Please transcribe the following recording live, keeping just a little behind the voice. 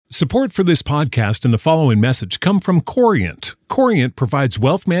Support for this podcast and the following message come from Corient. Corient provides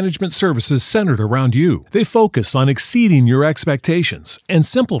wealth management services centered around you. They focus on exceeding your expectations and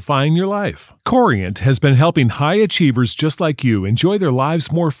simplifying your life. Corient has been helping high achievers just like you enjoy their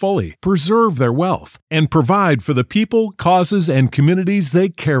lives more fully, preserve their wealth, and provide for the people, causes, and communities they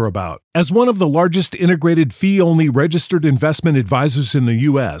care about. As one of the largest integrated fee-only registered investment advisors in the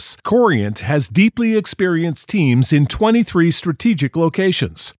U.S., Corient has deeply experienced teams in 23 strategic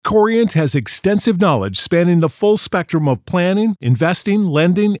locations. Corient has extensive knowledge spanning the full spectrum of planning, investing,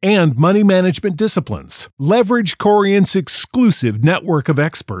 lending, and money management disciplines. Leverage Corient's exclusive network of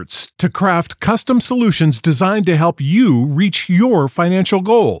experts to craft custom solutions designed to help you reach your financial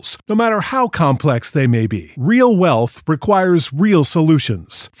goals, no matter how complex they may be. Real wealth requires real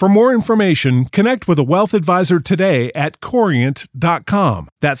solutions. For more information, connect with a wealth advisor today at Corient.com.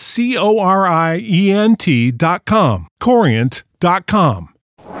 That's Corient.com. Corient.com.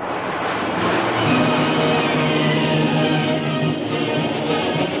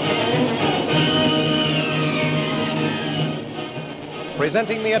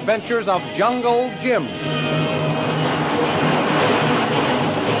 Presenting the adventures of Jungle Jim.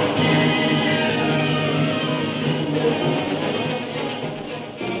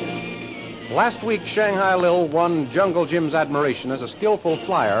 Last week, Shanghai Lil won Jungle Jim's admiration as a skillful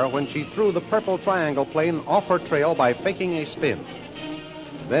flyer when she threw the purple triangle plane off her trail by faking a spin.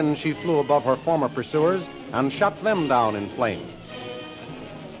 Then she flew above her former pursuers and shot them down in flames.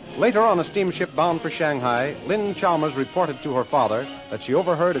 Later, on a steamship bound for Shanghai, Lynn Chalmers reported to her father that she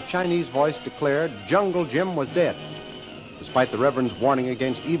overheard a Chinese voice declare Jungle Jim was dead. Despite the Reverend's warning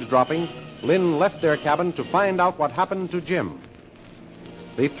against eavesdropping, Lynn left their cabin to find out what happened to Jim.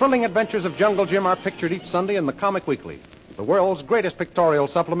 The thrilling adventures of Jungle Jim are pictured each Sunday in the Comic Weekly, the world's greatest pictorial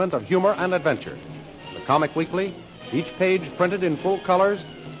supplement of humor and adventure. The Comic Weekly, each page printed in full colors,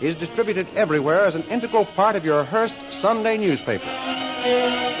 is distributed everywhere as an integral part of your Hearst Sunday newspaper.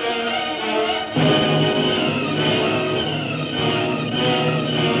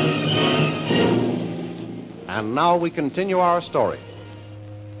 And now we continue our story.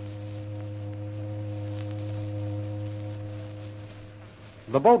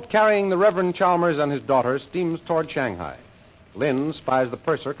 The boat carrying the Reverend Chalmers and his daughter steams toward Shanghai. Lynn spies the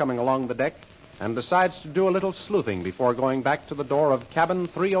purser coming along the deck and decides to do a little sleuthing before going back to the door of cabin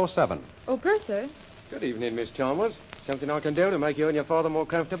 307. Oh, purser. Good evening, Miss Chalmers. Something I can do to make you and your father more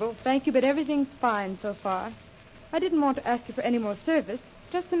comfortable? Thank you, but everything's fine so far. I didn't want to ask you for any more service,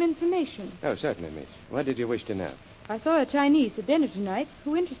 just some information. Oh, certainly, miss. What did you wish to know? I saw a Chinese at dinner tonight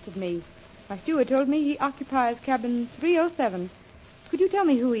who interested me. My steward told me he occupies cabin 307. Could you tell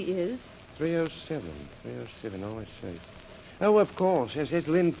me who he is? 307, oh, I see. Oh, of course, yes, it's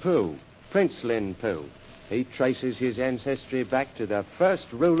Lin Pu, Prince Lin Pu. He traces his ancestry back to the first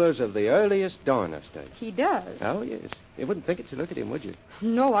rulers of the earliest dynasty. He does? Oh, yes. You wouldn't think it to look at him, would you?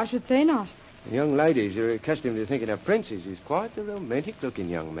 No, I should say not. And young ladies who are accustomed to thinking of princes is quite a romantic-looking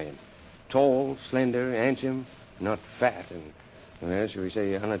young man. Tall, slender, handsome, not fat, and, well, shall we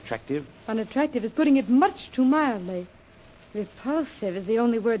say, unattractive? Unattractive is putting it much too mildly. Repulsive is the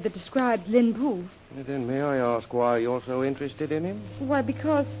only word that describes Lin Pu. Well, then may I ask why you're so interested in him? Why,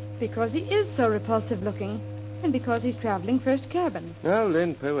 because he is so repulsive-looking, and because he's traveling first cabin. No,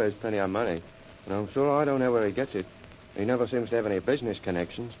 Lin Pu has plenty of money, and I'm sure I don't know where he gets it. He never seems to have any business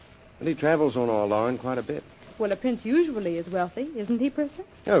connections, but he travels on our line quite a bit. Well, a prince usually is wealthy, isn't he, purser?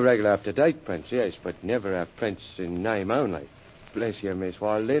 A regular up-to-date prince, yes, but never a prince in name only. Bless you, miss,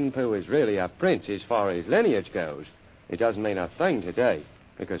 while Lin Pu is really a prince as far as lineage goes, it doesn't mean a thing today,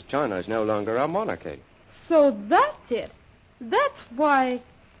 because China is no longer a monarchy. So that's it. That's why...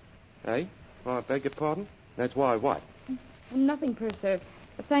 Eh? I beg your pardon? That's why what? Nothing, purser.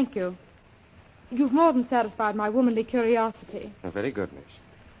 Thank you. You've more than satisfied my womanly curiosity. Oh, very good, miss.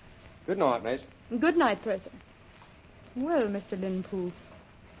 Good night, miss. Good night, purser. Well, Mr. Lin Pu,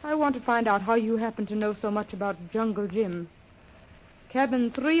 I want to find out how you happen to know so much about Jungle Jim. Cabin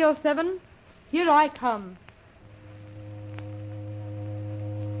 307, here I come.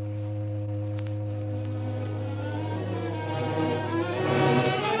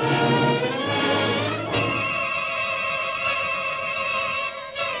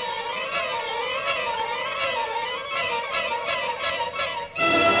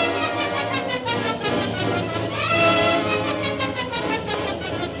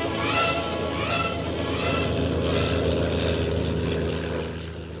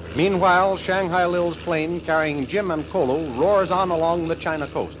 Meanwhile, Shanghai Lil's plane carrying Jim and Kolu roars on along the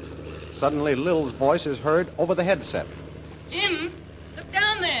China coast. Suddenly, Lil's voice is heard over the headset. Jim, look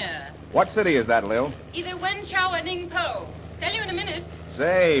down there. What city is that, Lil? Either Wenchao or Ningpo. Tell you in a minute.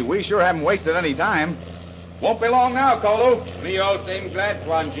 Say, we sure haven't wasted any time. Won't be long now, Kolu. Me all same glad,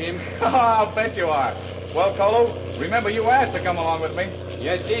 Tuan Jim. I'll bet you are. Well, Kolu, remember you asked to come along with me.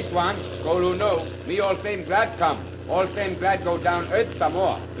 Yes, see, Tuan. Kolu no. Me all same glad come. All same glad go down earth some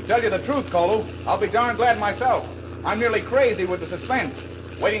more. To tell you the truth, Kolu, I'll be darn glad myself. I'm nearly crazy with the suspense,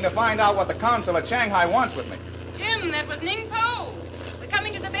 waiting to find out what the consul at Shanghai wants with me. Jim, that was Ningpo. We're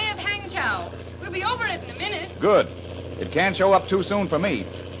coming to the Bay of Hangzhou. We'll be over it in a minute. Good. It can't show up too soon for me.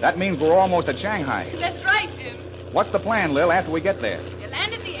 That means we're almost at Shanghai. That's right, Jim. What's the plan, Lil, after we get there? You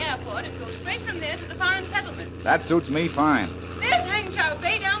land at the airport and go straight from there to the foreign settlement. That suits me fine. There's Hangzhou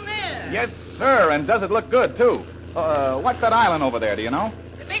Bay down there. Yes, sir, and does it look good, too? What's that island over there, do you know?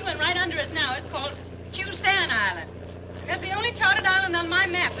 The big one right under us now is called Chusan Island. That's the only charted island on my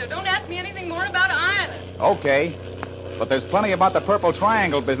map, so don't ask me anything more about Ireland. Okay. But there's plenty about the Purple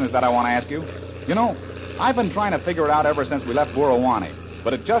Triangle business that I want to ask you. You know, I've been trying to figure it out ever since we left Burawani,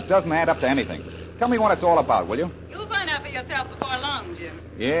 but it just doesn't add up to anything. Tell me what it's all about, will you? You'll find out for yourself before long, Jim.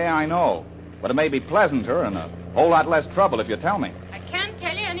 Yeah, I know. But it may be pleasanter and a whole lot less trouble if you tell me. I can't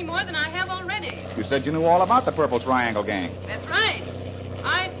tell you any more than I have already. You said you knew all about the Purple Triangle gang. That's right.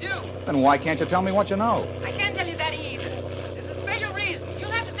 I do. Then why can't you tell me what you know? I can't tell you that either. There's a special reason.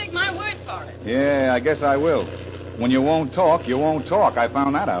 You'll have to take my word for it. Yeah, I guess I will. When you won't talk, you won't talk. I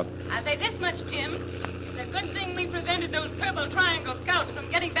found that out. I'll say this much, Jim. It's a good thing we prevented those Purple Triangle scouts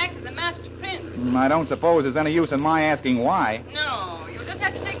from getting back to the Master Prince. I don't suppose there's any use in my asking why. No, you'll just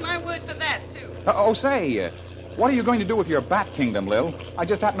have to take my word for that, too. Say, what are you going to do with your Bat Kingdom, Lil? I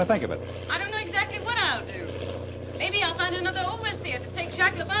just happened to think of it. I don't know exactly what I'll do. Maybe I'll find another overseer to take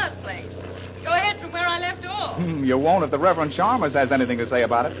Jacques Labar's place. Go ahead from where I left off. You won't if the Reverend Chalmers has anything to say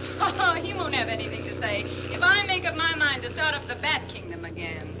about it. Oh, he won't have anything to say if I make up my mind to start up the Bat Kingdom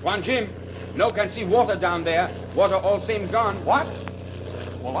again. Tuan Jim, no can see water down there. Water all seem gone. What?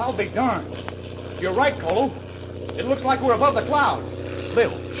 Well, I'll be darned. You're right, Kolu. It looks like we're above the clouds.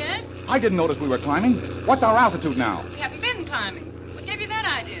 Lil, Yes? I didn't notice we were climbing. What's our altitude now? We haven't been climbing. What gave you that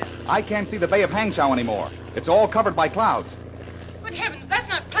idea? I can't see the Bay of Hangzhou anymore. It's all covered by clouds. Good heavens, that's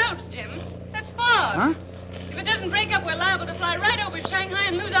not clouds, Jim. That's fog. Huh? If it doesn't break up, we're liable to fly right over Shanghai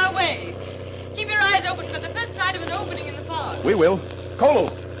and lose our way. Keep your eyes open for the first sight of an opening in the fog. We will.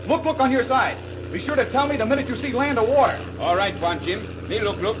 Kolu, look on your side. Be sure to tell me the minute you see land or water. All right, Tuan Jim. Me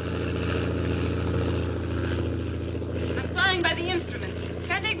look. I'm flying by the instruments.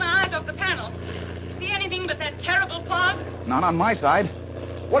 Can't take my eyes off the panel. See anything but that terrible fog? Not on my side.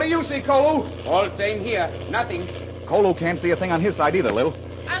 What do you see, Kolu? All same here. Nothing. Kolu can't see a thing on his side either, Lil.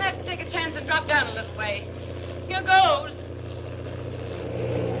 I'll have to take a chance and drop down a little way. Here goes.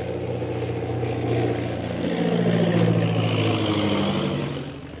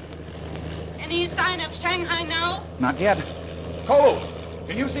 Any sign of Shanghai now? Not yet. Kolu,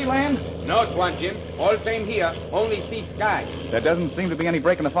 can you see land? No, Tuan Jim. All same here. Only see sky. There doesn't seem to be any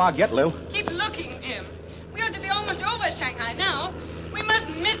break in the fog yet, Lil. Keep looking, Jim. We ought to be almost over Shanghai now. We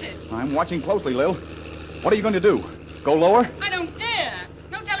mustn't miss it. I'm watching closely, Lil. What are you going to do? Go lower? I don't dare.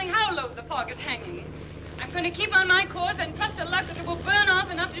 No telling how low the fog is hanging. I'm going to keep on my course and trust to luck that it will burn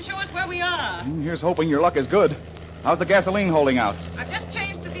off enough to show us where we are. Here's hoping your luck is good. How's the gasoline holding out? I've just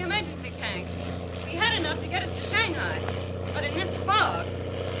changed to the emergency tank. We had enough to get us to Shanghai. But in this fog...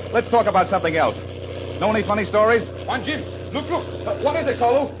 Let's talk about something else. Know any funny stories? Tuan Jim, look. What is it,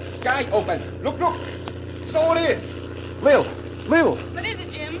 Kolu? Sky open. Look. So it is. Lil. What is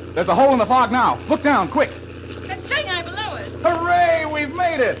it, Jim? There's a hole in the fog now. Look down, quick. That's Shanghai below us. Hooray, we've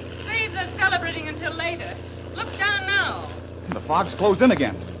made it. Save the celebrating until later. Look down now. The fog's closed in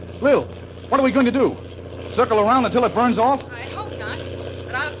again. Lil, what are we going to do? Circle around until it burns off? I hope not.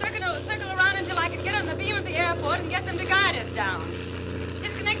 But I'll circle around until I can get on the beam at the airport and get them to guide us down.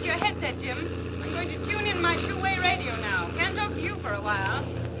 Disconnect your headset, Jim. I'm going to tune in my two-way radio now. Can't talk to you for a while.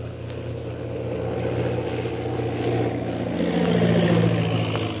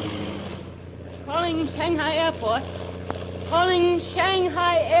 Calling Shanghai Airport. Calling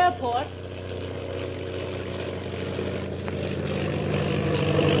Shanghai Airport.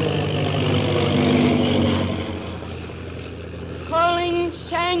 Calling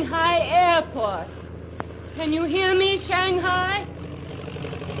Shanghai Airport. Can you hear me, Shanghai?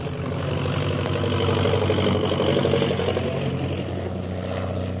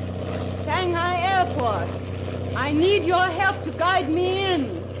 Shanghai Airport. I need your help to guide me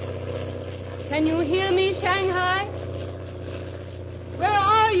in. Can you hear me, Shanghai? Where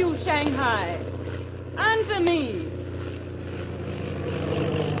are you, Shanghai? Answer me.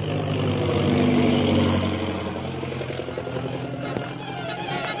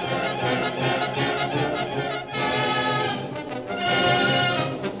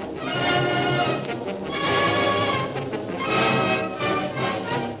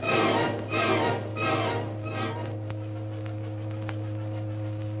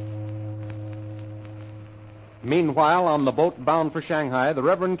 Meanwhile, on the boat bound for Shanghai, the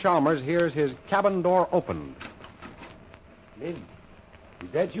Reverend Chalmers hears his cabin door opened. Lynn, is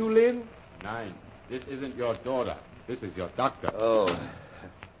that you, Lynn? Nein, this isn't your daughter. This is your doctor. Oh,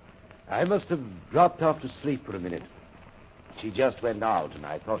 I must have dropped off to sleep for a minute. She just went out, and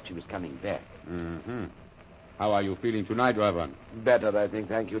I thought she was coming back. Mm-hmm. How are you feeling tonight, Reverend? Better, I think.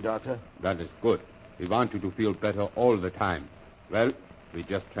 Thank you, Doctor. That is good. We want you to feel better all the time. Well, we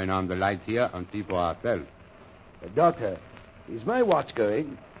just turn on the lights here and see for ourselves. Doctor, is my watch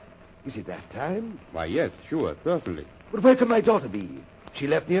going? Is it that time? Why, yes, sure, certainly. But where can my daughter be? She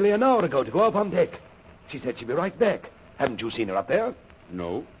left nearly an hour ago to go up on deck. She said she'd be right back. Haven't you seen her up there?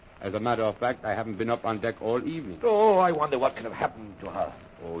 No. As a matter of fact, I haven't been up on deck all evening. Oh, I wonder what can have happened to her.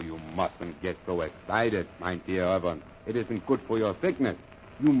 Oh, you mustn't get so excited, my dear Reverend. It isn't good for your sickness.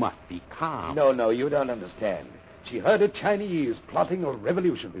 You must be calm. No, you don't understand. She heard a Chinese plotting a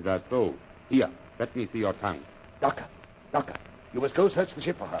revolution. Is that so? Here, let me see your tongue. Doctor, you must go search the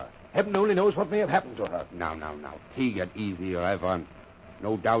ship for her. Heaven only knows what may have happened to her. Now. Take it easy, Reverend.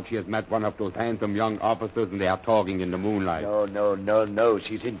 No doubt she has met one of those handsome young officers and they are talking in the moonlight. No.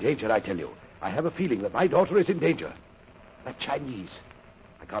 She's in danger, I tell you. I have a feeling that my daughter is in danger. That Chinese.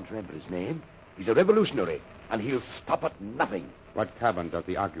 I can't remember his name. He's a revolutionary, and he'll stop at nothing. What cabin does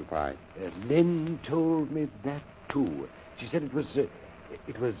he occupy? Lynn told me that, too. She said it was...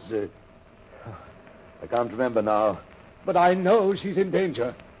 I can't remember now. But I know she's in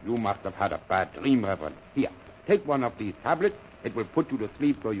danger. You must have had a bad dream, Reverend. Here, take one of these tablets. It will put you to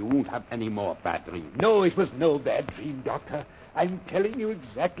sleep so you won't have any more bad dreams. No, it was no bad dream, Doctor. I'm telling you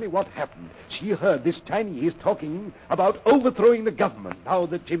exactly what happened. She heard this Chinese talking about overthrowing the government now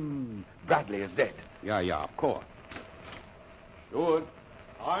that Jim Bradley is dead. Yeah, of course. Good.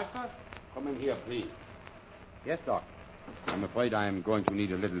 Arthur, come in here, please. Yes, Doc. I'm afraid I'm going to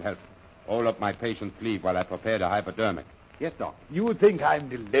need a little help. Roll up my patient's sleeve while I prepare the hypodermic. Yes, Doc. You think I'm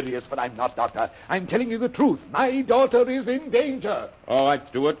delirious, but I'm not, Doctor. I'm telling you the truth. My daughter is in danger. All right,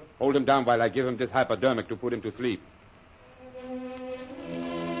 Stuart. Hold him down while I give him this hypodermic to put him to sleep.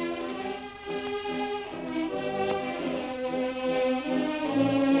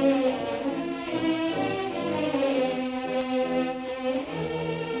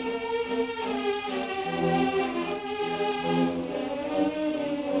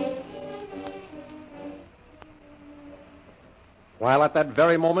 While at that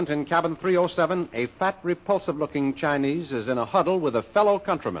very moment in cabin 307, a fat, repulsive-looking Chinese is in a huddle with a fellow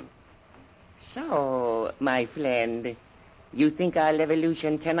countryman. So, my friend, you think our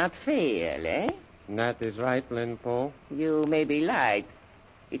revolution cannot fail, eh? That is right, Lin Po. You may be right.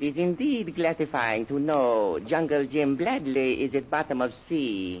 It is indeed gratifying to know Jungle Jim Bradley is at bottom of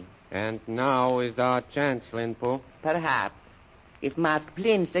sea. And now is our chance, Lin Po. Perhaps, if Mask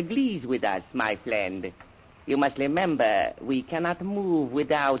Prince agrees with us, my friend. You must remember, we cannot move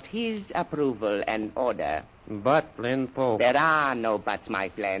without his approval and order. But, Lin Po... There are no buts, my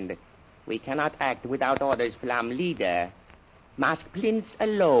friend. We cannot act without orders from leader. Mask Prince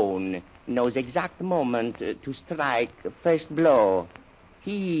alone knows exact moment to strike first blow.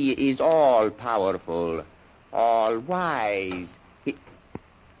 He is all-powerful, all-wise.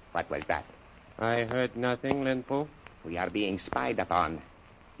 What was that? I heard nothing, Lin Po. We are being spied upon.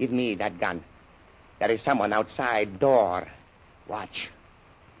 Give me that gun. There is someone outside door. Watch.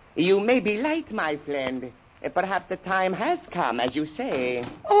 You may be late, my friend. Perhaps the time has come, as you say.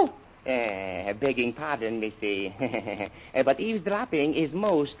 Oh! Begging pardon, Missy. But eavesdropping is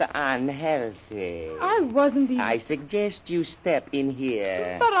most unhealthy. I wasn't even... I suggest you step in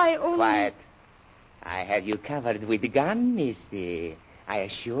here. But I only... Quiet. I have you covered with gun, Missy. I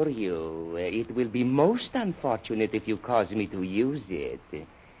assure you, it will be most unfortunate if you cause me to use it.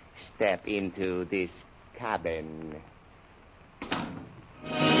 Step into this cabin.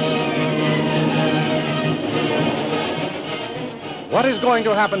 What is going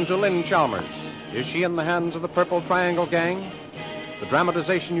to happen to Lynn Chalmers? Is she in the hands of the Purple Triangle Gang? The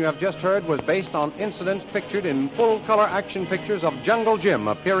dramatization you have just heard was based on incidents pictured in full-color action pictures of Jungle Jim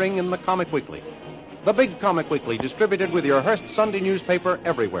appearing in the Comic Weekly. The big Comic Weekly distributed with your Hearst Sunday newspaper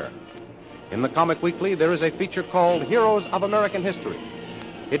everywhere. In the Comic Weekly, there is a feature called Heroes of American History.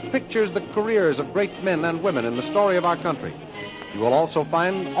 It pictures the careers of great men and women in the story of our country. You will also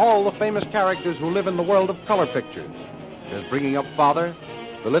find all the famous characters who live in the world of color pictures. There's Bringing Up Father,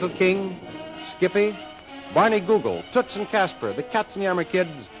 The Little King, Skippy, Barney Google, Toots and Casper, the Katzenjammer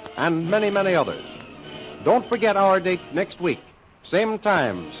Kids, and many, many others. Don't forget our date next week. Same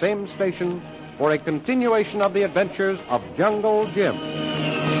time, same station, for a continuation of the adventures of Jungle Jim.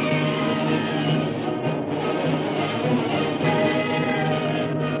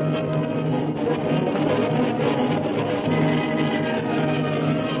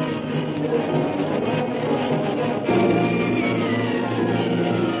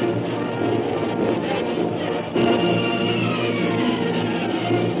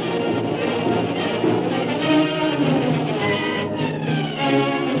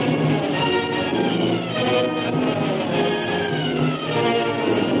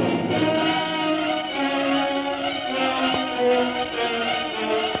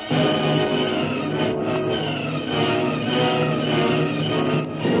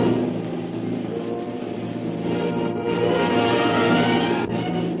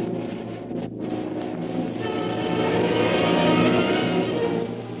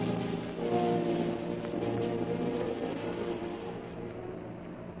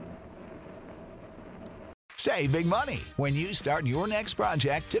 Save big money when you start your next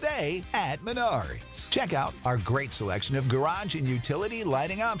project today at Menards. Check out our great selection of garage and utility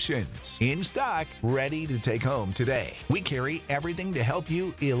lighting options. In stock, ready to take home today. We carry everything to help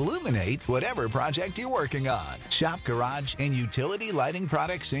you illuminate whatever project you're working on. Shop garage and utility lighting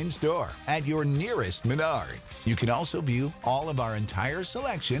products in store at your nearest Menards. You can also view all of our entire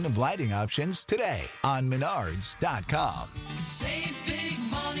selection of lighting options today on Menards.com. Save big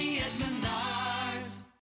money